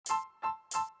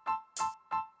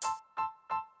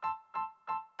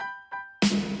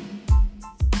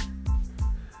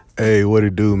Hey, what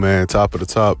it do, man? Top of the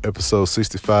top, episode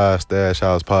 65, Stash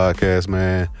House Podcast,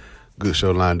 man. Good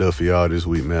show lined up for y'all this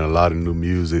week, man. A lot of new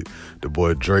music. The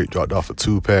boy Drake dropped off a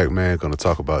 2-pack, man. Gonna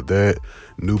talk about that.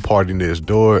 New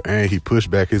PartyNextDoor, and he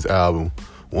pushed back his album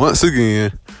once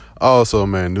again. Also,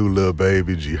 man, new Lil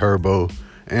Baby, G Herbo,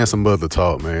 and some other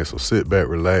talk, man. So sit back,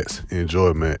 relax,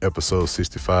 enjoy, man. Episode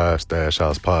 65, Stash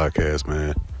House Podcast,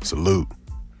 man. Salute.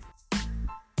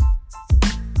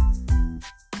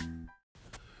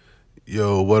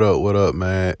 Yo, what up,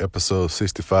 man? Episode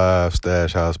 65,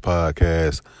 Stash House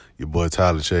Podcast. Your boy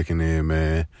Tyler checking in,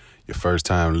 man. Your first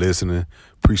time listening.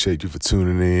 Appreciate you for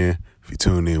tuning in. If you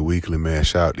tune in weekly, man,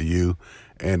 shout out to you.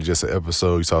 And just an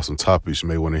episode, you saw some topics you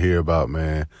may want to hear about,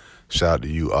 man. Shout out to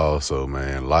you also,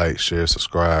 man. Like, share,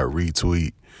 subscribe,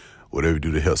 retweet, whatever you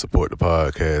do to help support the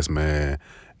podcast, man.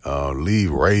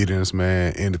 Leave ratings,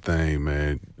 man. Anything,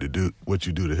 man. To do what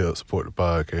you do to help support the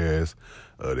podcast.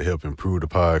 To help improve the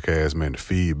podcast, man, the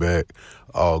feedback,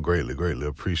 all greatly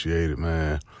appreciated,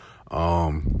 man.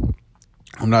 I'm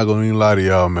not going to even lie to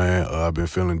y'all, man. I've been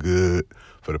feeling good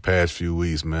for the past few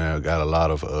weeks, man. I got a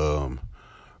lot of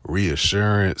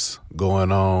reassurance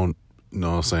going on, you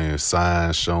know what I'm saying,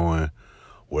 signs showing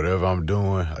whatever I'm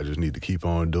doing, I just need to keep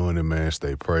on doing it, man.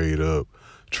 Stay prayed up,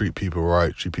 treat people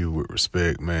right, treat people with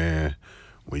respect, man.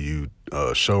 When you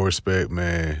show respect,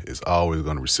 man, it's always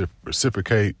going to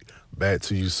reciprocate back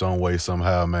to you some way,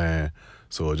 somehow, man.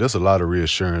 So just a lot of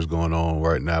reassurance going on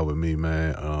right now with me,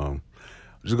 man. I'm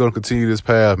just going to continue this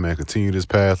path, man. Continue this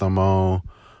path I'm on.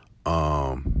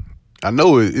 I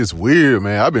know it's weird,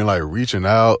 man. I've been, like, reaching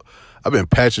out. I've been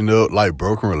patching up, like,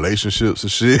 broken relationships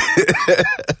and shit.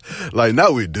 Like,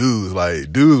 not with dudes.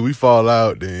 Like, dudes, we fall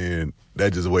out, then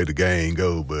that's just the way the game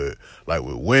go. But, like,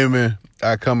 with women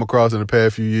I come across in the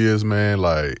past few years, man,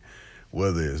 like,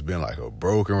 whether it's been like a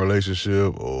broken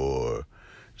relationship or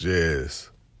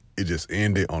it just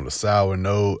ended on a sour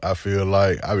note, I feel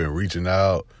like I've been reaching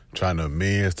out, trying to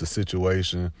amend the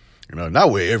situation. You know,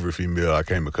 not with every female I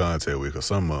came in contact with, because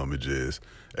some of them it just,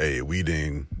 hey, if we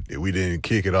didn't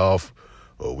kick it off,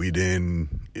 or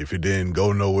if it didn't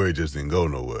go nowhere, it just didn't go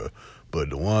nowhere. But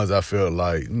the ones I felt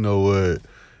like, you know what,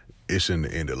 it shouldn't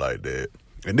have ended like that.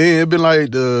 And then it been like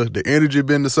the energy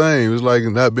been the same. It's like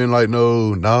not been like,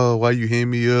 no, why you hitting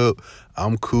me up?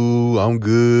 I'm cool, I'm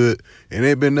good. And it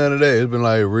ain't been none of that. It's been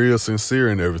like real sincere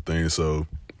and everything. So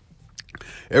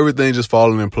everything just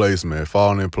falling in place, man.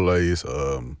 Falling in place.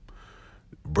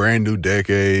 Brand new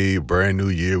decade, brand new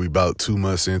year. We about 2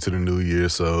 months into the new year.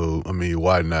 So, I mean,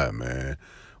 why not, man?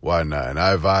 Why not? And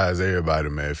I advise everybody,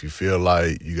 man, if you feel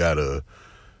like you got to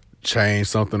change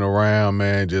something around,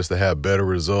 man, just to have better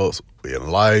results in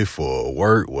life or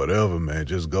work, whatever, man,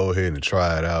 just go ahead and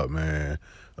try it out, man.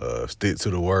 Stick to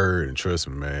the word and trust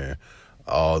me, man.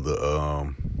 All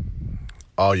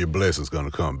your blessings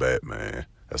gonna come back, man.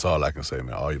 That's all I can say,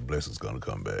 man. All your blessings gonna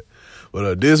come back.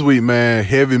 But this week, man,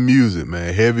 heavy music,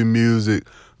 man. Heavy music.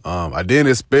 I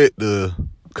didn't expect to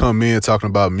come in talking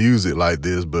about music like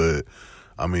this, but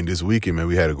I mean, this weekend, man,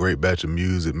 we had a great batch of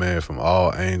music, man, from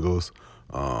all angles.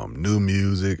 New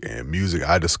music and music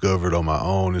I discovered on my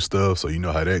own and stuff, so you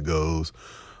know how that goes.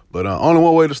 But only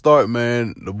one way to start,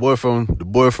 man. The boy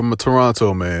from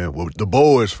Toronto, man. Well, the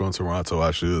boys from Toronto,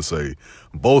 I should say.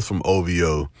 Both from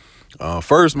OVO.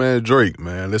 First, man, Drake,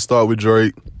 man. Let's start with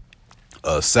Drake.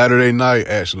 Saturday night,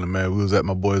 actually, man, we was at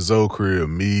my boy Zoe crib.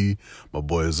 Me, my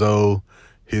boy Zoe,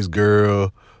 his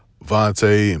girl,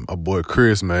 Vontae, and my boy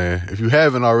Chris, man. If you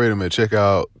haven't already, man, check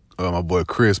out my boy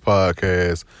Chris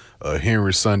podcast,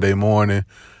 Henry Sunday Morning.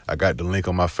 I got the link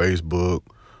on my Facebook,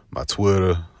 my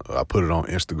Twitter. I put it on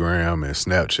Instagram and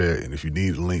Snapchat. And if you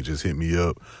need the link, just hit me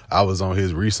up. I was on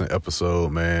his recent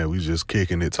episode, man. We just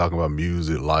kicking it, talking about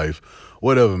music, life,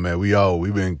 whatever, man.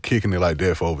 We've been kicking it like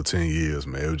that for over 10 years,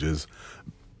 man. It was just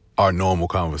our normal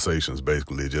conversations,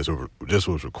 basically. Just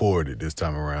was recorded this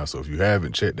time around. So if you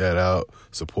haven't checked that out,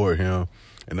 support him.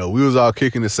 And we was all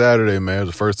kicking it Saturday, man. It was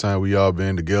the first time we all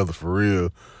been together for real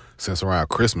since around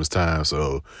Christmas time.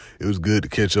 So it was good to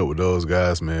catch up with those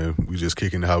guys, man. We just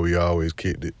kicking it how we always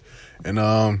kicked it. And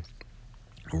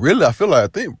really, I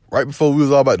think right before we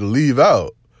was all about to leave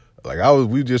out, like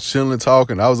we just chilling,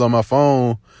 talking. I was on my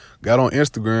phone, got on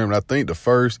Instagram, and I think it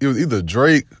was either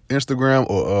Drake Instagram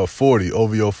or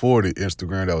OVO 40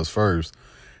 Instagram that was first.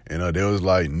 And there was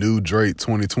like new Drake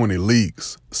 2020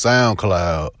 leaks,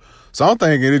 SoundCloud. So I'm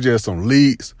thinking it's just some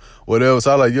leaks, whatever.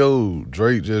 So I like, yo,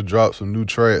 Drake just dropped some new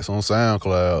tracks on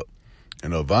SoundCloud.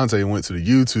 And Vontae went to the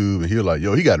YouTube and he was like,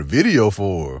 yo, he got a video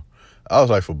for her. I was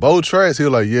like, for both tracks? He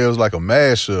was like, yeah, it was like a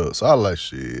mashup. So I was like,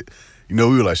 shit,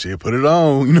 we were like, shit, put it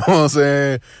on. You know what I'm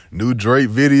saying? New Drake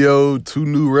video, 2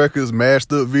 new records,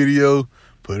 mashed up video,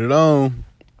 put it on.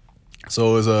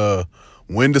 So it's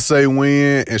When to Say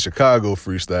When and Chicago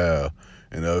freestyle.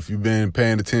 And if you've been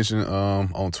paying attention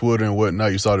on Twitter and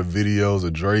whatnot, you saw the videos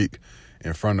of Drake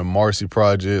in front of Marcy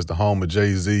Projects, the home of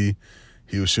Jay-Z.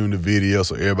 He was shooting the video,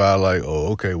 so everybody like,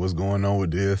 oh, okay, what's going on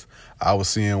with this? I was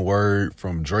seeing word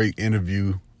from Drake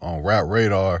interview on Rap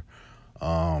Radar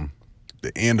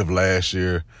the end of last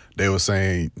year. They were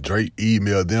saying Drake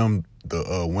emailed them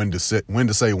the When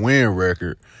to Say When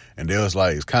record, and they was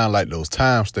like, it's kind of like those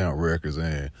timestamp records.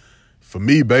 And for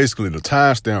me, basically, the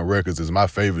timestamp records is my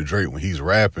favorite Drake when he's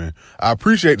rapping. I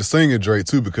appreciate the singing Drake,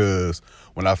 too, because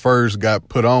when I first got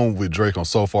put on with Drake on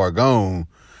So Far Gone,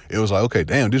 it was like, okay,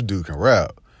 damn, this dude can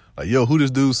rap. Like, yo, who this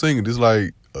dude singing? This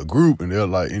like a group, and they're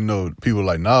like, people are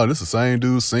like, nah, this is the same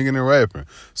dude singing and rapping.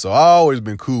 So I always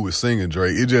been cool with singing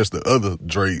Drake. It's just the other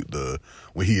Drake,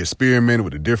 when he experimented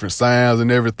with the different sounds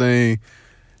and everything,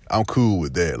 I'm cool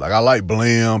with that. Like, I like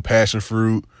Blim, Passion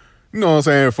Fruit, you know what I'm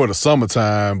saying, for the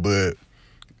summertime, but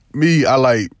me, I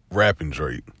like rapping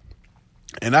Drake.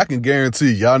 And I can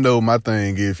guarantee, y'all know my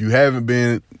thing, if you haven't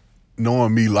been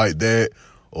knowing me like that,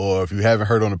 or if you haven't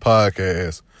heard on the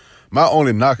podcast, my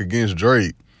only knock against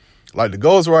Drake, like the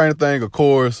ghostwriting thing, of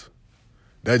course,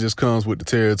 that just comes with the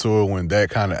territory when that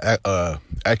kind of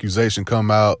accusation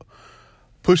come out.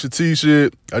 Pusha T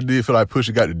shit, I did feel like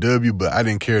Pusha got the W, but I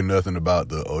didn't care nothing about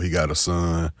he got a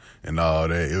son and all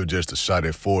that. It was just a shot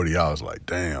at 40. I was like,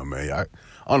 damn, man, I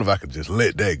don't know if I could just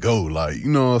let that go. Like, you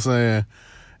know what I'm saying?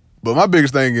 But my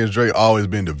biggest thing against Drake always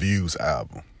been the Views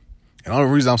album. And the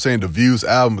only reason I'm saying the Views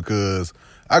album because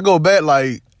I go back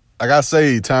like I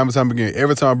say time and time again,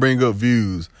 every time I bring up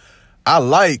Views, I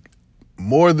like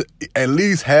at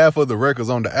least half of the records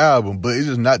on the album, but it's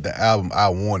just not the album I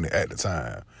wanted at the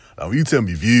time. Like when you tell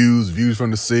me Views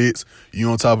from the Six, you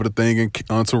on top of the thing in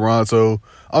Toronto,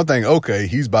 I'm thinking, okay,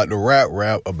 he's about to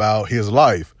rap about his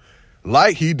life.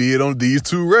 Like he did on these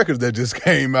 2 records that just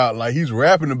came out. Like he's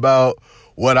rapping about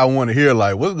what I want to hear.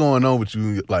 Like, what's going on with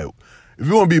you? Like, if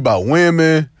you want to be about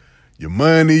women, your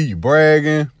money, you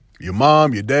bragging, your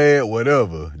mom, your dad,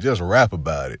 whatever, just rap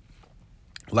about it.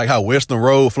 Like how Western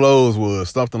Road Flows was,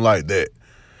 something like that.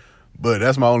 But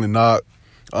that's my only knock.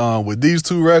 With these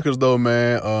 2 records, though,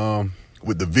 man,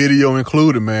 with the video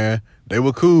included, man, they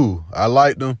were cool. I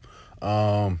liked them.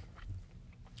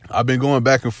 I've been going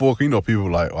back and forth.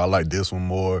 People like, oh, I like this one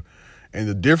more. And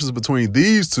the difference between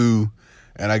these 2,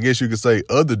 and I guess you could say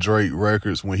other Drake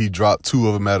records when he dropped 2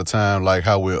 of them at a time, like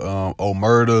how with Oh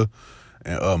Murder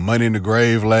and Money in the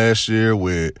Grave last year,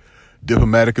 with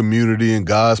Diplomatic Immunity and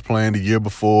God's Plan the year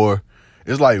before.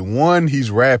 It's like one,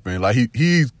 he's rapping. Like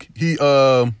he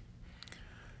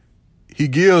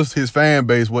gives his fan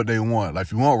base what they want. Like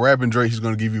if you want rapping Drake, he's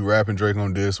gonna give you rapping Drake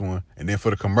on this one. And then for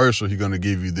the commercial, he's gonna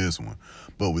give you this one.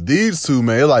 But with these 2,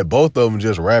 man, it's like both of them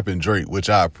just rapping Drake, which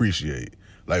I appreciate.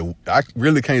 Like I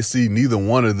really can't see neither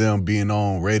one of them being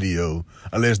on radio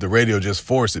unless the radio just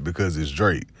force it because it's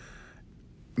Drake.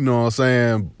 You know what I'm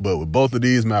saying? But with both of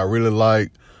these, man, I really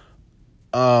like.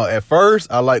 At first,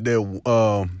 I like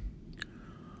that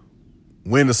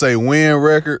When to Say When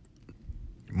record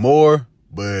more.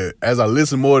 But as I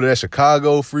listen more to that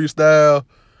Chicago freestyle,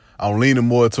 I'm leaning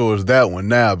more towards that one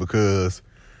now because,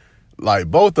 like,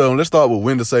 both of them, let's start with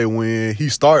When to Say When. He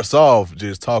starts off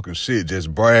just talking shit,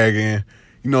 just bragging,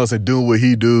 you know what I'm saying, doing what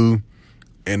he do.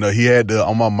 And he had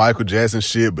on my Michael Jackson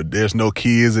shit, but there's no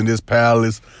kids in this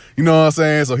palace. You know what I'm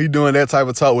saying? So he doing that type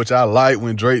of talk, which I like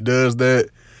when Drake does that.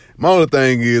 My only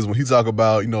thing is when he talk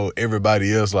about,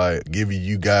 everybody else, like, giving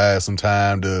you guys some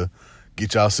time to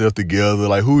get yourself together.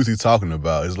 Like, who is he talking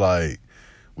about? It's like,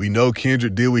 we know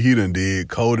Kendrick did what he done did.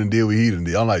 Cole done did what he done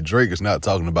did. I'm like, Drake is not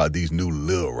talking about these new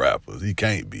little rappers. He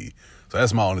can't be. So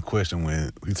that's my only question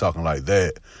when he talking like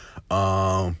that.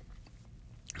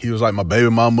 He was like, my baby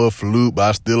mama a flute, but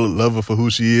I still love her for who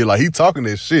she is. Like, he talking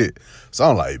that shit. So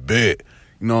I'm like, bet.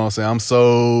 You know what I'm saying? I'm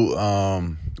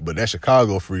so, but that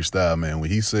Chicago freestyle, man, when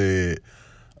he said,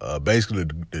 basically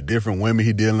the different women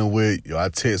he dealing with, I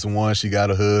text one, she got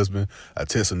a husband. I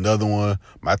text another one,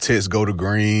 my text go to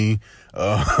green.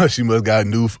 She must got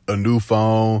a new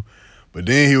phone. But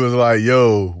then he was like,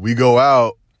 yo, we go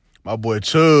out. My boy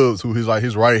Chubbs, who he's like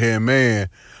his right-hand man,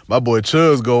 my boy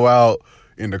Chubbs go out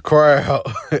in the crowd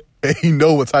and he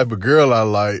know what type of girl I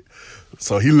like.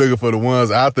 So he looking for the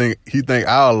ones he think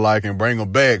I'll like and bring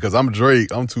them back because I'm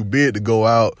Drake. I'm too big to go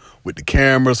out with the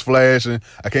cameras flashing.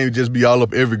 I can't just be all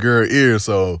up every girl's ear.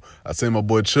 So I send my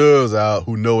boy Chubbs out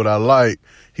who know what I like.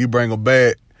 He bring them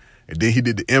back And then he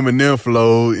did the Eminem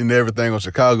flow and everything on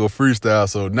Chicago Freestyle.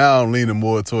 So now I'm leaning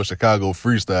more towards Chicago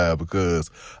Freestyle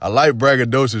because I like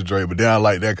braggadocious Drake, but then I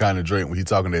like that kind of Drake when he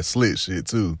talking that slick shit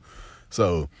too.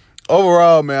 So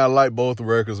overall, man, I like both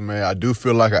records, man. I do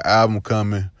feel like an album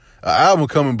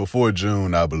coming before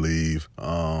June, I believe.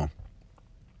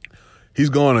 He's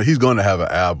gonna have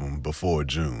an album before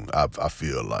June. I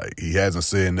feel like he hasn't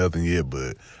said nothing yet,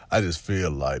 but I just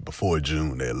feel like before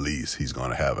June at least he's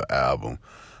gonna have an album.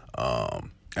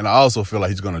 And I also feel like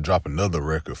he's gonna drop another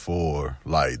record for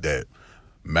like that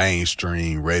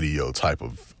mainstream radio type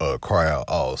of crowd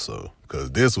also,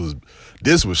 because this was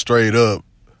straight up.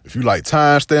 If you like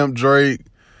timestamp Drake,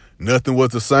 Nothing Was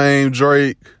the Same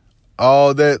Drake,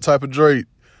 all that type of Drake,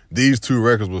 these two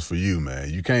records was for you, man.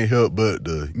 You can't help but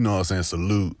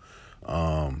salute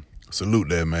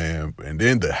that man. And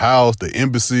then the house, the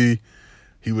embassy,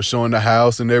 he was showing the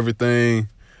house and everything.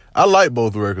 I like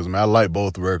both records, man.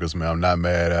 I'm not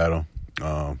mad at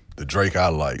them. The Drake I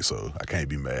like, so I can't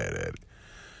be mad at it.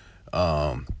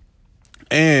 And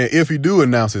if he do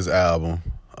announce his album,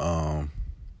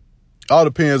 all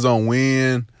depends on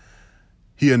when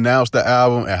he announced the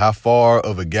album and how far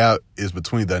of a gap is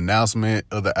between the announcement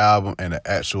of the album and the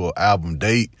actual album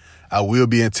date. I will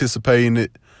be anticipating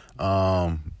it.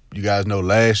 You guys know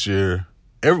last year,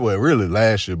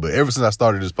 but ever since I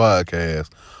started this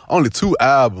podcast, only 2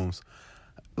 albums.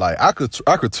 Like I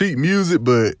critique music,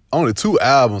 but only 2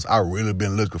 albums I really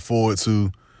been looking forward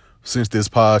to since this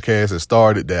podcast has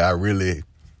started that I really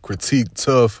critiqued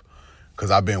tough because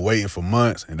I've been waiting for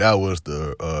months. And that was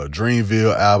the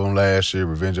Dreamville album last year,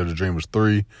 Revenge of the Dreamers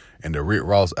 3, and the Rick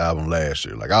Ross album last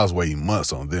year. Like I was waiting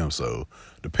months on them. So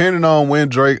depending on when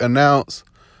Drake announced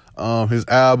his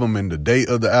album and the date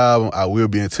of the album, I will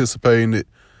be anticipating it.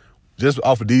 Just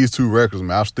off of these 2 records,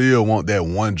 man, I still want that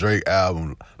one Drake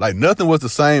album. Like, Nothing Was the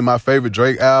Same, my favorite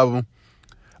Drake album.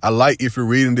 I like If You're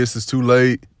Reading This Is Too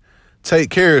Late. Take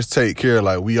Care is Take Care.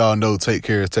 Like, we all know Take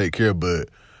Care is Take Care, but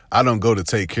I don't go to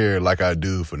Take Care like I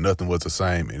do for Nothing Was the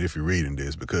Same and If You're Reading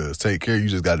This, because Take Care, you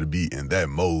just got to be in that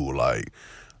mode. Like,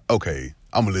 okay,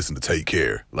 I'm going to listen to Take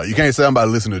Care. Like, you can't say I'm about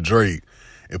to listen to Drake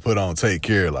and put on Take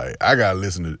Care. Like, I got to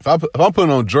listen to, if I'm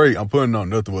putting on Drake, I'm putting on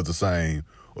Nothing Was the Same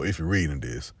or If You're Reading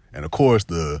This. And, of course,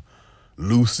 the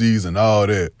Lucy's and all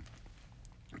that.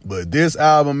 But this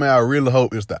album, man, I really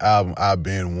hope it's the album I've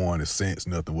been wanting since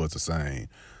Nothing Was the Same.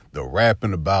 The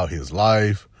rapping about his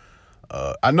life.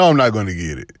 I know I'm not going to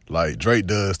get it. Like, Drake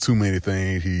does too many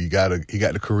things. He got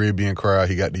the Caribbean crowd.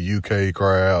 He got the UK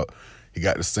crowd. He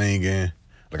got the singing.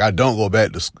 Like,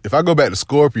 if I go back to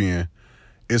Scorpion,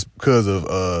 it's because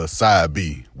of Side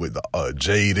B with the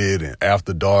Jaded and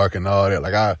After Dark and all that.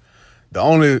 Like, the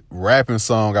only rapping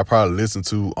song I probably listen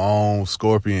to on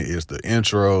Scorpion is the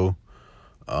intro,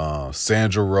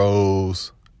 Sandra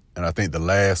Rose, and I think the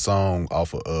last song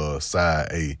off of Side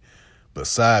A. But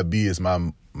Side B is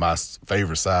my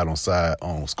favorite side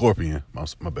on Scorpion.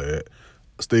 My bad.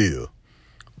 Still.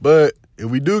 But if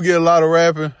we do get a lot of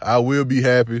rapping, I will be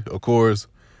happy, of course.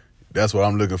 That's what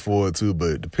I'm looking forward to.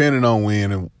 But depending on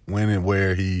when and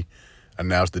where he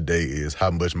announced the date is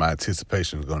how much my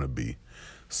anticipation is going to be.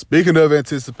 Speaking of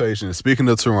anticipation, speaking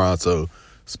of Toronto,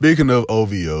 speaking of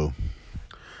OVO,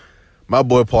 my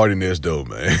boy PartyNextDoor,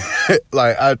 man.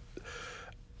 Like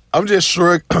I'm just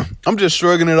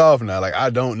shrugging it off now. Like, I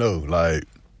don't know. Like,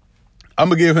 I'm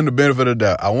gonna give him the benefit of the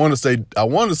doubt. I want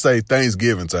to say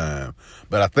Thanksgiving time,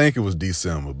 but I think it was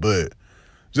December. But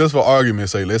just for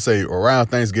argument's sake, let's say around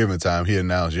Thanksgiving time, he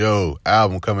announced,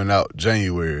 album coming out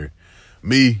January.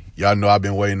 Me, y'all know I've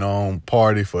been waiting on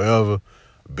Party forever.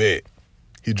 Bet.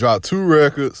 He dropped 2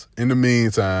 records in the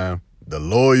meantime, The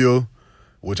Loyal,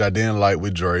 which I didn't like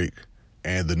with Drake,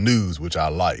 and The News, which I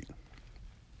like.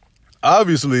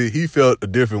 Obviously, he felt a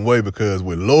different way because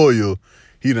with Loyal,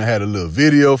 he done had a little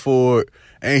video for it,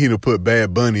 and he done put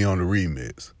Bad Bunny on the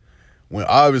remix. When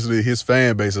obviously his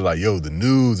fan base is like, The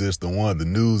News is the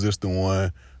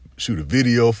one, shoot a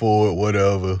video for it,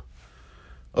 whatever.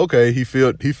 Okay, he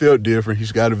felt different.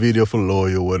 He's got a video for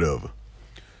Loyal, whatever.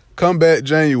 Come back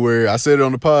January, I said it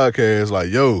on the podcast, like,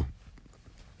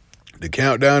 the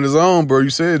countdown is on, bro. You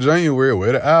said January,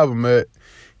 where the album at?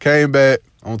 Came back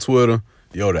on Twitter,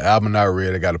 the album not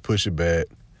ready, I got to push it back.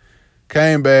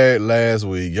 Came back last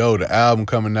week, the album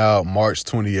coming out March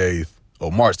 28th,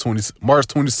 or March 27th,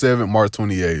 March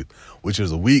 28th, which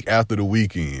is a week after the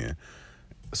weekend.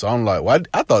 So I'm like, well,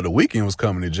 I thought the weekend was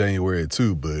coming in January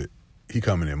too, but he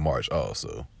coming in March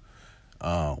also.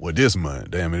 This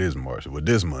month. Damn, it is March.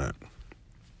 This month.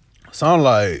 So I'm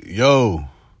like,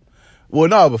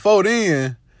 before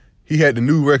then, he had the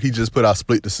new record he just put out,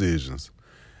 Split Decisions.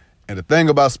 And the thing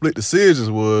about Split Decisions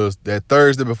was that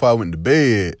Thursday before I went to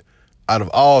bed, out of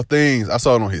all things, I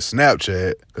saw it on his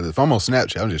Snapchat. Because if I'm on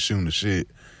Snapchat, I'm just shooting the shit.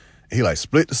 And he like,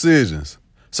 Split Decisions.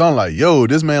 So I'm like, yo,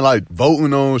 this man like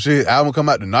voting on shit, album come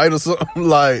out tonight or something. I'm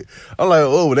like,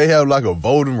 oh, they have like a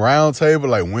voting round table,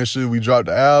 like when should we drop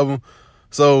the album?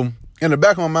 So in the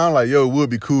back of my mind, like, yo, it would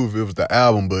be cool if it was the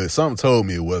album, but something told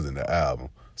me it wasn't the album.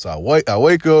 So I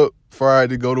wake up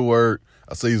Friday, go to work.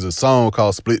 I see there's a song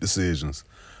called Split Decisions.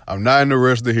 I'm not in the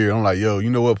rush to hear. I'm like, yo, you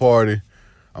know what, Party?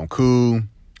 I'm cool.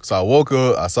 So I woke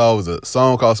up, I saw it was a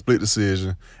song called Split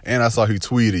Decision, and I saw he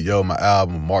tweeted, yo, my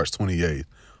album March 28th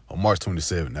or March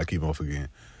 27th. I keep on forgetting.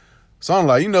 So I'm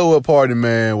like, you know what, Party,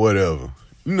 man, whatever.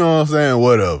 You know what I'm saying?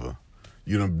 Whatever.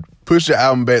 You done push your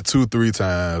album back 2-3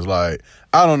 times. Like,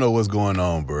 I don't know what's going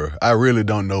on, bro. I really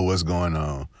don't know what's going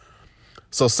on.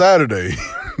 So Saturday,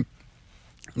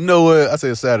 you know what? I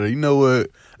said Saturday, you know what?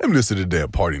 Let me listen to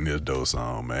that PartyNextDoor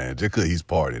song, man. Just because he's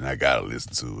partying, I got to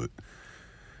listen to it.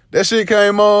 That shit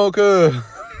came on, cuz.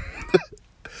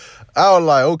 I was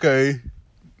like, okay.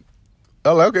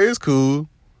 It's cool.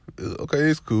 Okay,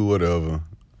 it's cool, whatever.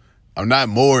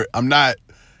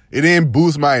 It didn't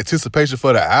boost my anticipation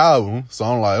for the album. So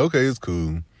I'm like, okay, it's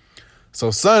cool.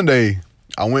 So Sunday,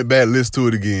 I went back and listened to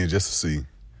it again just to see.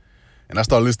 And I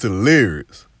started listening to the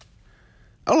lyrics.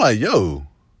 I'm like, yo,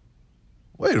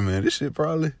 wait a minute, this shit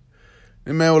probably.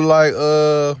 That man was like,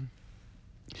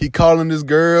 he calling this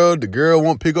girl, the girl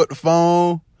won't pick up the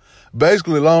phone.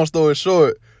 Basically, long story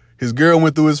short, his girl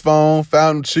went through his phone,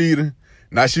 found him cheating.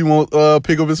 Now she won't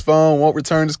pick up his phone, won't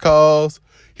return his calls.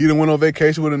 He done went on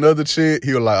vacation with another chick.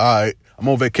 He was like, all right, I'm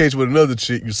on vacation with another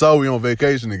chick. You saw we on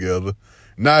vacation together.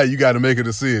 Now you got to make a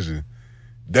decision.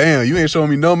 Damn, you ain't showing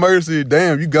me no mercy.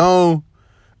 Damn, you gone.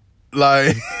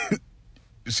 Like,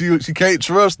 she can't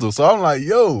trust her. So I'm like,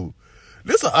 yo,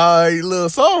 this an all right little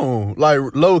song. Like,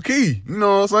 low key. You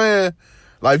know what I'm saying?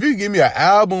 Like, if you give me an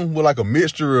album with like a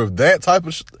mixture of that type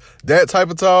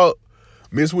of talk,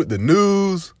 mixed with the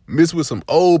news, mixed with some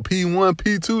old P1,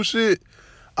 P2 shit,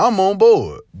 I'm on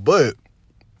board. But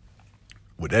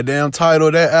with that damn title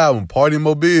of that album, Party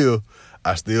Mobile,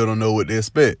 I still don't know what to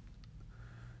expect.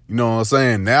 You know what I'm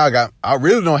saying? Now I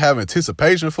really don't have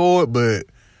anticipation for it, but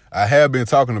I have been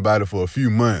talking about it for a few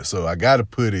months, so I got to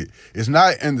put it. It's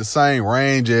not in the same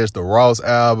range as the Ross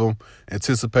album,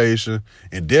 Anticipation,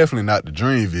 and definitely not the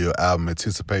Dreamville album,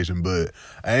 Anticipation, but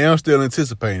I am still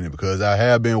anticipating it because I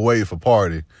have been waiting for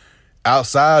Party.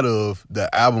 Outside of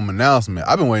the album announcement,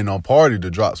 I've been waiting on Party to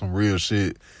drop some real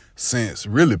shit since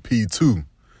really P2,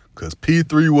 because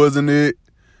P3 wasn't it.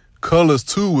 Colors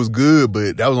 2 was good,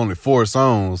 but that was only 4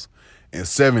 songs, and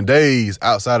 7 days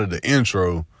outside of the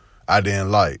intro I didn't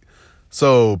like.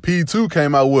 So P2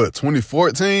 came out,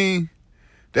 2014?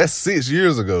 That's 6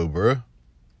 years ago, bruh.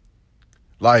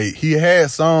 Like, he had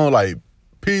songs like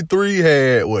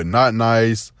P3 had, Not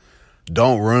Nice,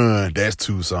 Don't Run, that's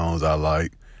 2 songs I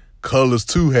like. Colors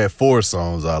 2 had 4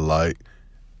 songs I like,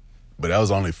 but that was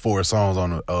only 4 songs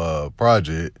on the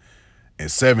project. And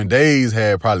 7 Days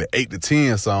had probably 8 to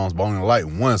 10 songs, but only like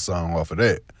 1 song off of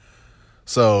that.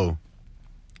 So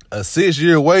a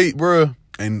 6-year wait, bruh.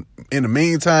 And in the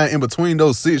meantime, in between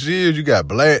those 6 years, you got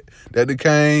Black that done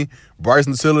came,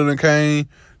 Bryson Tiller done came,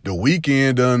 The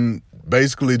Weeknd done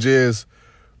basically just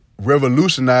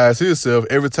revolutionized himself.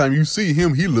 Every time you see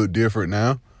him, he look different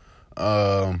now.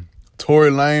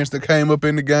 Tory Lanez that came up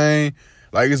in the game.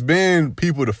 Like, it's been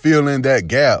people to fill in that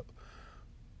gap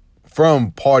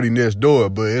from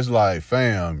PartyNextDoor, but it's like,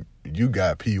 fam, you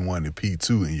got P1 and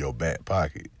P2 in your back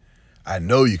pocket. I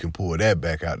know you can pull that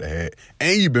back out the hat.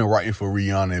 And you've been writing for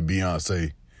Rihanna and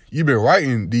Beyonce. You've been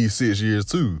writing these 6 years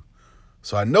too.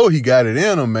 So I know he got it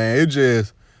in him, man. It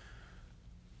just,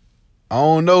 I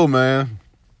don't know, man.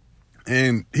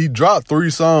 And he dropped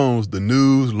 3 songs, The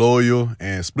News, Loyal,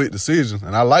 and Split Decisions.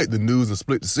 And I like The News and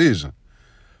Split Decision.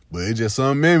 But it's just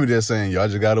some memory that's saying, y'all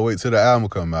just got to wait till the album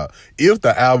come out. If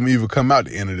the album even come out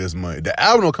the end of this month. If the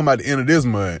album don't come out the end of this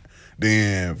month,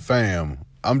 then, fam,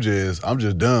 I'm just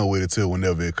done with it till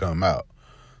whenever it come out.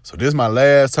 So this is my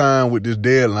last time with this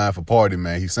deadline for Party,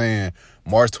 man. He's saying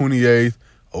March 28th.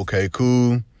 Okay,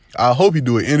 cool. I hope he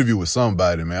do an interview with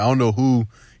somebody, man. I don't know who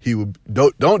he would.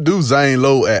 Don't do Zane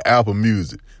Lowe at Apple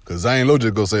Music, because Zane Lowe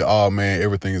just go say, oh, man,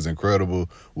 everything is incredible.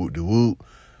 Whoop de whoop.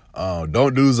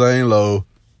 Don't do Zane Lowe.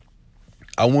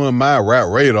 I wouldn't mind Rap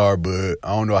Radar, but I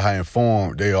don't know how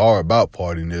informed they are about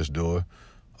PartyNextDoor.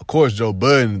 Of course, Joe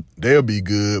Budden, they'll be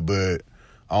good, but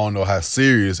I don't know how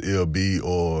serious it'll be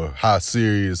or how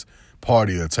serious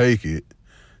Party will take it,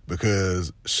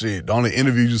 because, shit, the only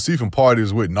interviews you see from Party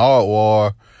is with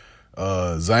Nardwuar,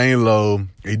 Zane Lowe,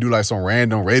 he do like some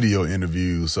random radio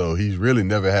interviews, so he's really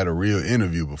never had a real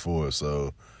interview before.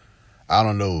 So I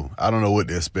don't know what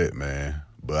to expect, man.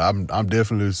 But I'm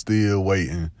definitely still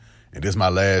waiting, and this is my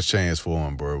last chance for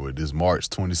him, bro, with this March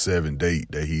 27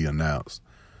 date that he announced.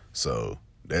 So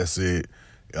that's it.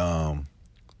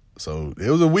 So it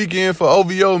was a weekend for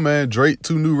OVO, man. Drake,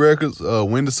 2 new records,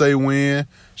 When to Say When,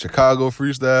 Chicago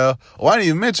Freestyle. Oh, I didn't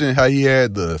even mention how he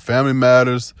had the Family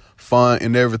Matters font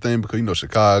and everything, because, you know,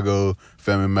 Chicago,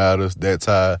 Family Matters, that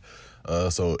tie.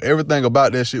 So everything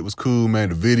about that shit was cool, man.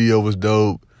 The video was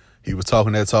dope. He was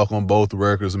talking that talk on both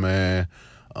records, man.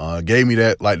 Gave me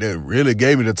that, like, that really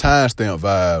gave me the timestamp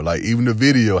vibe. Like, even the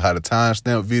video, how the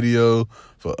timestamp video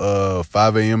for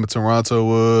 5 a.m. in Toronto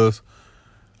was.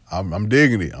 I'm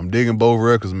digging it. I'm digging both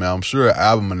records, man. I'm sure an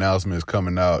album announcement is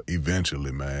coming out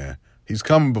eventually, man. He's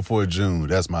coming before June.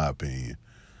 That's my opinion.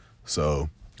 So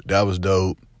that was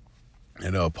dope.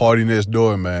 And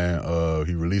PartyNextDoor, man,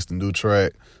 he released a new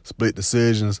track, Split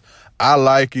Decisions. I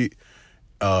like it.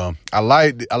 I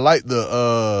like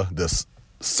the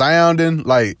sounding,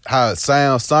 like how it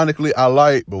sounds sonically. I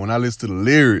like, but when I listen to the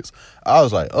lyrics, I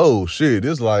was like, oh shit,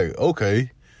 this like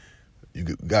okay. You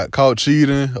got caught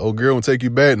cheating. Old girl will take you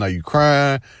back. Now you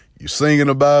crying. You singing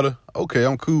about her. Okay,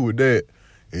 I'm cool with that.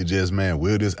 It just, man,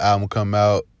 will this album come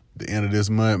out the end of this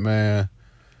month, man?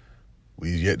 We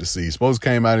yet to see. Supposed to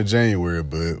came out in January,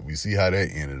 but we see how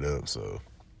that ended up. So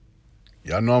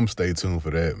y'all know I'm stay tuned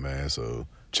for that, man. So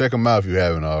check them out if you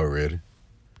haven't already.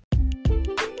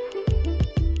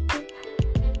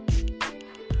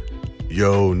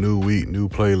 Yo, new week, new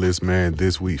playlist, man.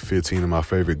 This week, 15 of my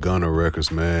favorite Gunna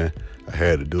records, man. I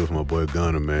had to do it for my boy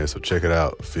Gunna, man. So check it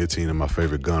out. 15 of my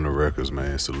favorite Gunna records,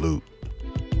 man. Salute.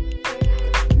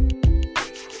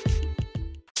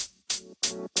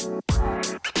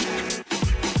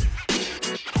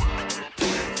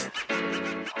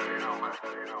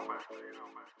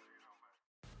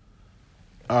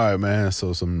 All right, man.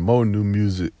 So some more new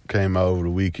music came out over the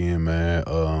weekend,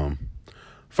 man.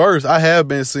 First, I have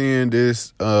been seeing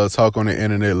this talk on the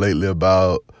internet lately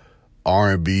about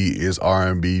R&B. Is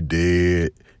R&B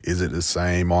dead? Is it the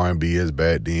same R&B as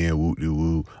back then?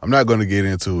 Whoop-de-whoop. I'm not going to get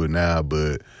into it now,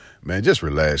 but, man, just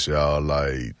relax, y'all.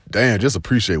 Like, damn, just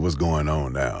appreciate what's going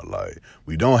on now. Like,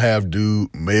 we don't have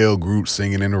male groups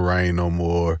singing in the rain no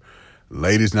more.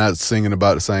 Ladies not singing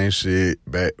about the same shit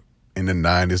back in the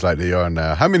 90s like they are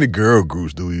now. How many girl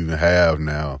groups do we even have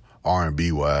now,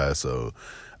 R&B-wise? So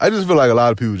I just feel like a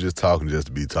lot of people just talking just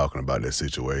to be talking about that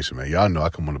situation, man. Y'all know I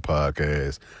come on the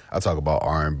podcast. I talk about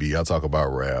R&B. I talk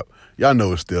about rap. Y'all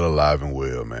know it's still alive and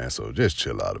well, man. So just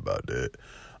chill out about that.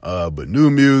 But new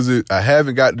music, I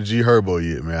haven't got the G Herbo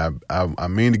yet, man. I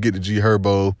mean to get the G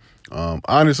Herbo.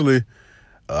 Honestly,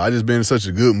 I just been in such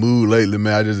a good mood lately,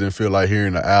 man. I just didn't feel like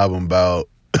hearing the album about,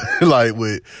 like,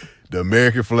 with the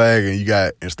American flag, and you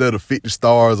got, instead of 50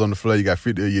 stars on the flag, you got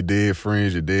 50 of your dead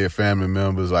friends, your dead family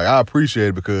members. Like, I appreciate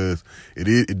it because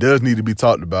it does need to be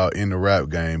talked about in the rap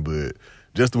game, but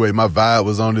just the way my vibe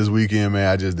was on this weekend, man,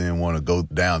 I just didn't want to go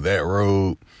down that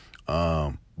road.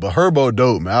 But Herbo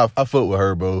dope, man. I fuck with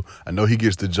Herbo. I know he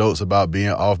gets the jokes about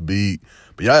being offbeat,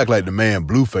 but y'all act like the man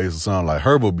Blueface or something. Like,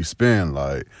 Herbo be spinning,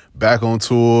 like, back on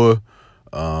tour.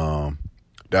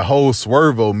 That whole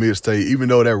Swervo mixtape, even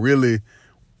though that really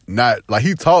not, like,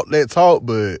 he talked that talk,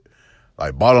 but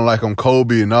like balling like I'm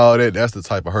Kobe and all that, that's the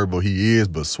type of Herbo he is.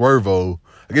 But Swervo,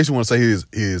 I guess you want to say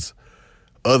his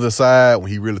other side,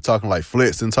 when he really talking like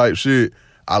flexing type shit,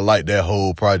 I like that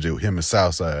whole project with him and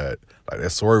Southside, like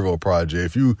that Swervo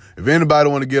project. If anybody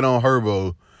want to get on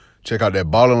Herbo, check out that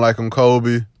Balling Like I'm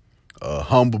Kobe,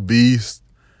 Humble Beast,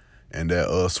 and that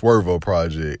Swervo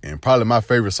project. And probably my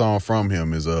favorite song from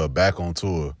him is Back on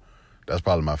Tour. That's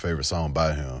probably my favorite song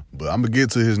by him. But I'm gonna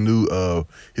get to his new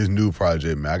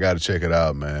project, man. I gotta check it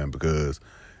out, man, because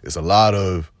it's a lot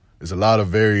of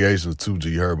variations to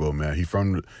G Herbo, man.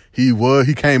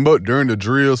 He came up during the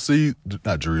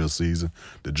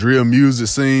the drill music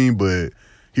scene, but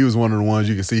he was one of the ones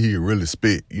you can see he could really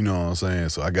spit, you know what I'm saying?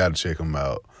 So I gotta check him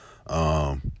out.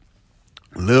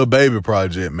 Lil Baby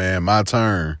project, man, My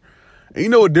Turn. And you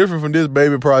know what different from this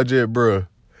Baby project, bruh?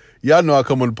 Y'all know I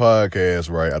come on the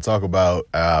podcast, right? I talk about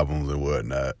albums and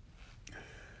whatnot.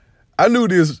 I knew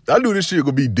this shit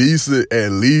gonna be decent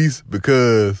at least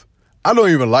because I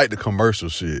don't even like the commercial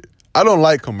shit. I don't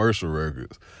like commercial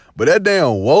records. But that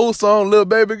damn Whoa song Lil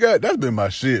Baby got, that's been my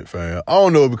shit, fam. I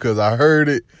don't know because I heard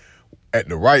it at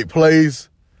the right place.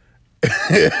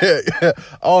 I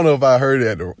don't know if I heard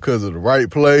it because of the right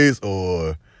place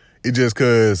or it just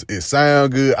because it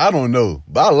sound good. I don't know.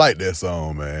 But I like that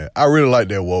song, man. I really like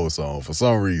that Whoa song for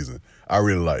some reason. I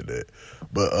really like that.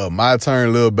 But My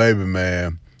Turn, Lil Baby,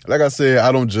 man. Like I said,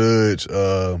 I don't judge.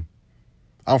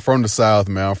 I'm from the South,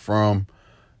 man. I'm from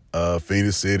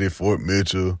Phoenix City, Fort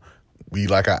Mitchell. We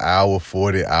like an hour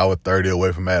 40, hour 30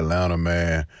 away from Atlanta,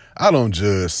 man. I don't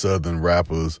judge Southern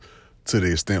rappers to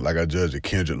the extent like I judge a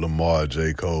Kendrick Lamar,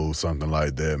 J. Cole, something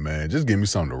like that, man. Just give me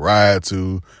something to ride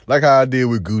to, like how I did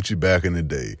with Gucci back in the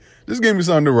day. Just give me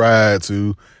something to ride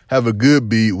to, have a good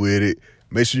beat with it,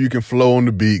 make sure you can flow on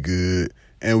the beat good,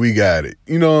 and we got it.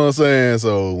 You know what I'm saying?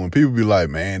 So when people be like,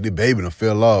 man, the Baby done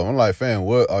fell off, I'm like, fam,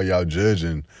 what are y'all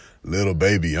judging Lil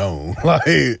Baby on?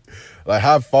 Like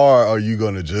how far are you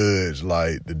gonna judge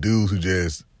like the dudes who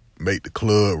just make the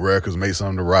club records, make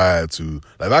something to ride to?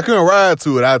 Like if I couldn't ride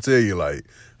to it, I tell you, like,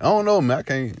 I don't know, man, I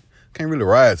can't really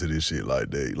ride to this shit like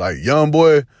that. Like Young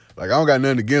Boy, like I don't got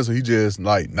nothing against him. He just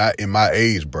like not in my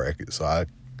age bracket, so I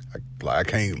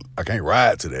can't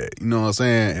ride to that. You know what I'm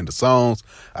saying? And the songs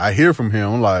I hear from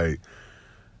him, I'm like,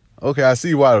 okay, I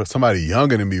see why somebody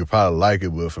younger than me would probably like it,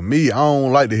 but for me, I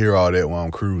don't like to hear all that while I'm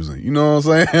cruising. You know what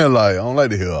I'm saying? Like, I don't like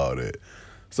to hear all that.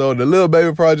 So the Lil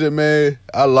Baby project, man,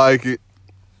 I like it.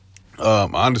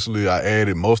 Honestly, I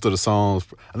added most of the songs.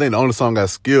 I think the only song I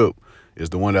skipped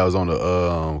is the one that was on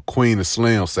the Queen and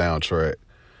Slim soundtrack.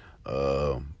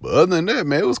 But other than that,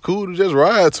 man, it was cool to just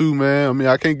ride to, man. I mean,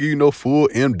 I can't give you no full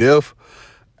in-depth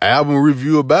album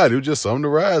review about it. It was just something to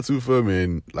ride to for me.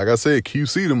 And like I said,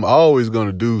 QC them always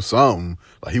gonna do something.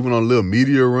 Like he went on a little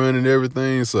media run and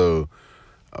everything. So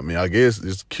I mean, I guess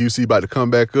it's QC about to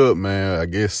come back up, man. I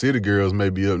guess City Girls may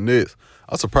be up next.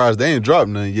 I'm surprised they ain't dropped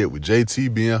nothing yet with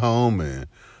JT being home and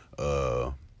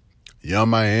Young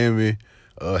Miami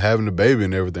having the baby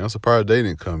and everything. I'm surprised they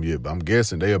didn't come yet, but I'm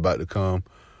guessing they about to come.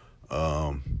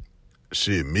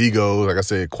 Migos, like I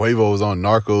said, Quavo was on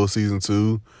Narcos season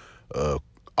 2.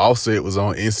 Offset was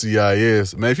on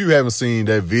NCIS. Man, if you haven't seen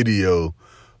that video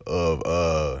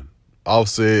of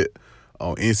Offset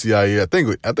on NCIS, I think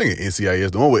it's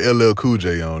NCIS, the one with LL Cool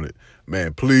J on it.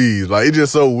 Man, please, like it's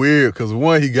just so weird because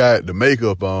one, he got the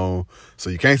makeup on, so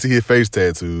you can't see his face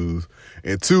tattoos,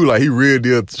 and two, like he really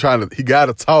did he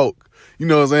gotta talk. You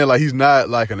know what I'm saying? Like he's not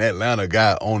like an Atlanta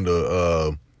guy on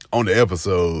the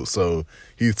episode, so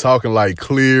he's talking like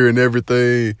clear and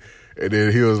everything. And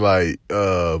then he was like,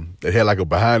 they had like a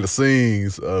behind the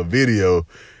scenes video,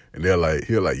 and he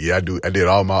was like, yeah, I did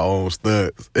all my own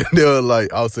stunts. And they were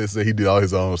like, Offset said he did all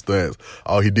his own stunts.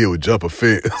 All he did was jump a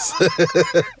fence.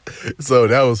 So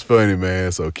that was funny,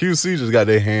 man. So QC just got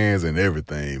their hands in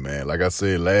everything, man. Like I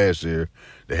said last year,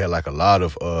 they had like a lot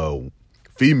of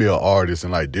female artists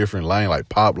in like different lanes, like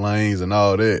pop lanes and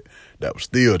all that was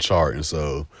still charting.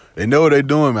 So they know what they're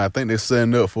doing, man. I think they're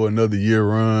setting up for another year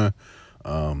run.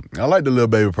 I like the Lil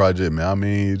Baby project, man. I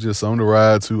mean, it's just something to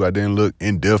ride to. I didn't look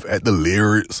in depth at the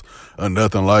lyrics or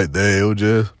nothing like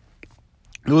that.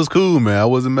 It was cool, man. I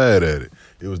wasn't mad at it.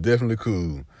 It was definitely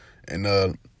cool. And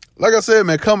like I said,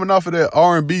 man, coming off of that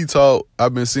R&B talk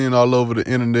I've been seeing all over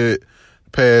the internet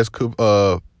past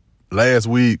last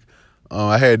week,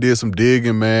 I did some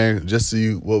digging, man, just to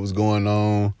see what was going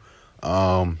on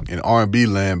in R&B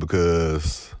land,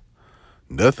 because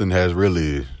nothing has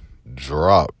really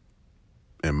dropped,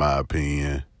 in my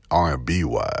opinion, R&B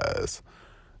wise.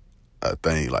 I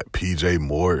think like PJ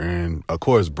Morton, of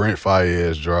course, Brent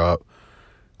Faiyaz dropped.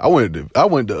 I went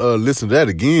to listen to that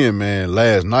again, man,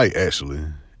 last night actually,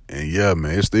 and yeah,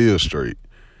 man, it's still straight.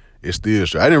 It's still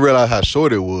straight. I didn't realize how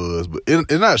short it was, but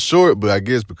it's not short, but I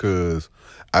guess because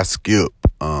I skipped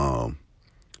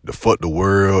the Fuck the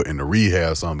World and the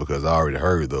Rehab song because I already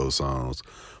heard those songs.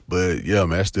 But yeah,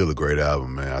 man, that's still a great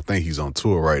album, man. I think he's on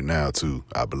tour right now, too.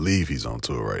 I believe he's on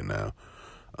tour right now.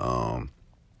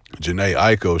 Jhené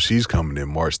Aiko, she's coming in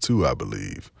March, too, I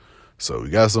believe. So we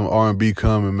got some R&B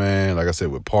coming, man. Like I said,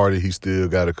 with Party, he still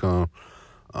got to come.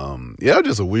 Yeah,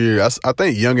 just a weird. I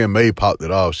think Young and May popped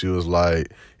it off. She was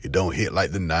like, it don't hit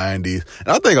like the 90s. And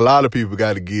I think a lot of people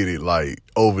got to get it, like,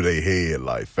 over their head,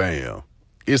 like, fam,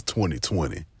 it's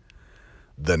 2020.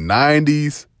 The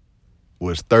 90s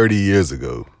was 30 years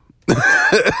ago.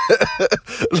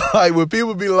 Like when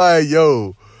people be like,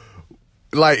 yo,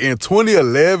 like in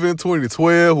 2011,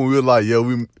 2012, when we were like, yo,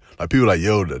 people like,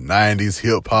 yo, the 90s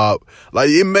hip hop, like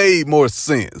it made more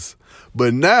sense.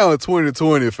 But now in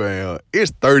 2020, fam,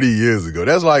 it's 30 years ago.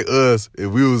 That's like us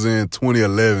if we was in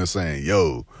 2011 saying,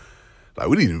 yo, like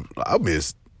I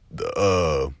miss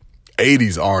the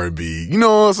 80s R&B. You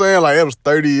know what I'm saying? Like it was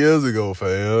 30 years ago,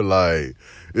 fam. Like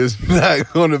it's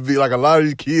not going to be like a lot of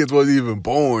these kids wasn't even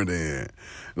born then.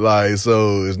 Like,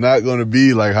 so it's not going to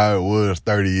be like how it was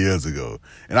 30 years ago.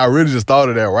 And I really just thought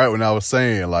of that right when I was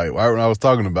saying, like, right when I was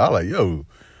talking about, like, yo,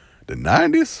 the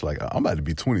 90s, like I'm about to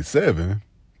be 27.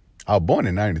 I was born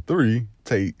in 93.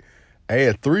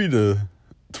 Add 3 to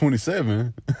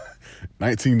 27,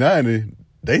 1990,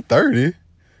 they 30.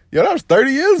 Yo, that was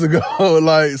 30 years ago.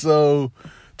 Like, so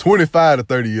 25 to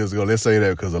 30 years ago, let's say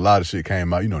that because a lot of shit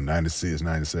came out, 96,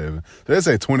 97. So let's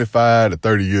say 25 to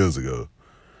 30 years ago.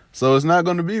 So it's not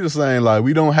going to be the same. Like,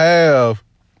 we don't have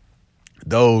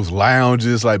those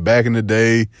lounges like back in the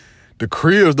day. The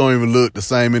cribs don't even look the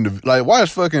same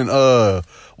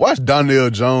watch Donnell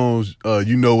Jones,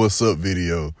 You Know What's Up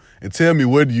video and tell me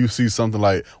whether you see something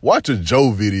like, watch a Joe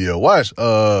video, watch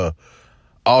All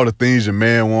the Things Your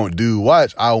Man Won't Do,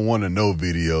 watch I Want to Know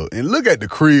video, and look at the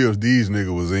cribs these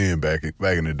niggas was in back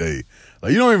in the day.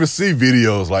 Like, you don't even see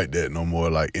videos like that no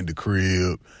more, like in the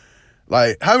crib.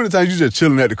 Like, how many times you just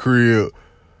chilling at the crib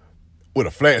with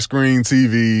a flat screen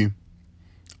TV,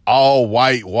 all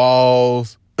white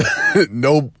walls,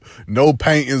 no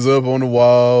paintings up on the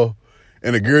wall,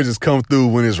 and the girl just come through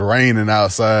when it's raining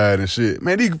outside and shit.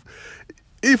 Man,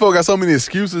 these folks got so many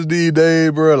excuses these days,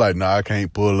 bro. Like, nah, I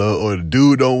can't pull up. Or the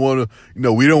dude don't want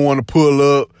to, we don't want to pull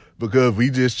up because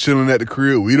we just chilling at the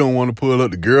crib. We don't want to pull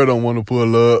up. The girl don't want to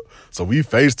pull up. So we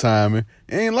FaceTiming.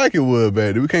 It ain't like it was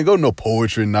back then. We can't go to no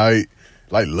poetry night,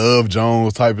 like Love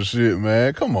Jones type of shit,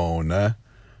 man. Come on now.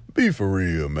 Be for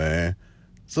real, man.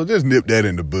 So just nip that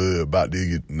in the bud about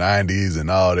the 90s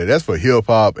and all that. That's for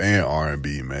hip-hop and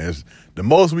R&B, man. The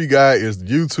most we got is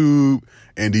YouTube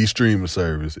and these streaming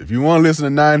services. If you want to listen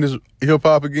to 90s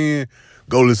hip-hop again,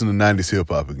 go listen to 90s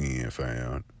hip-hop again,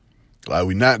 fam. Like,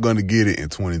 we're not going to get it in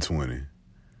 2020.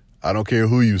 I don't care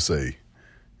who you say.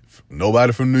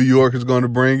 Nobody from New York is going to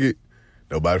bring it.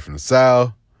 Nobody from the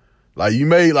South. Like, you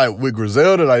made, like, with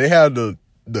Griselda, like, they had the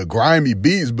grimy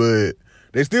beats, but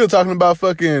they still talking about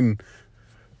fucking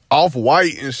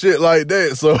Off-White and shit like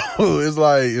that. So it's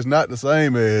like, it's not the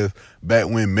same as back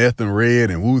when Meth and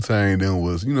Red and Wu-Tang then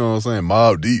was,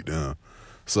 Mobb Deep then.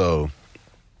 So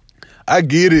I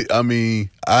get it. I mean,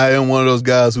 I am one of those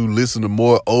guys who listen to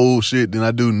more old shit than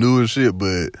I do newer shit,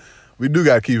 but we do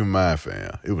got to keep in mind,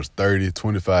 fam, it was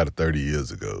 25 to 30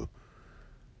 years ago.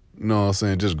 You know what I'm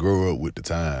saying? Just grow up with the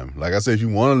time. Like I said, if you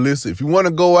want to listen, if you want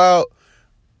to go out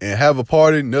and have a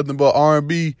party, nothing but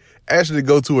R&B, actually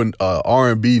go to an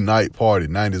R&B night party,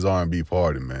 90s R&B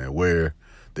party, man, where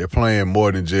they're playing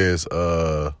more than just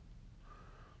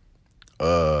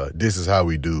This Is How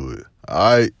We Do It.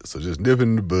 All right? So just nip it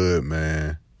in the bud,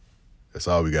 man. That's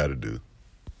all we got to do.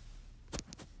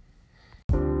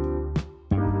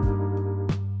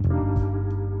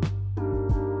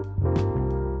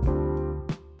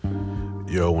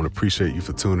 Yo, I want to appreciate you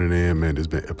for tuning in, man. This has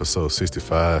been episode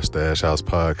 65, Stash House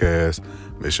Podcast.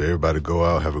 Make sure everybody go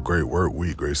out, have a great work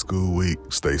week, great school week.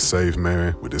 Stay safe,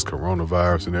 man, with this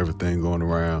coronavirus and everything going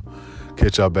around.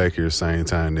 Catch y'all back here same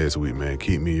time next week, man.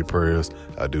 Keep me in your prayers.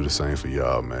 I do the same for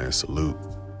y'all, man. Salute.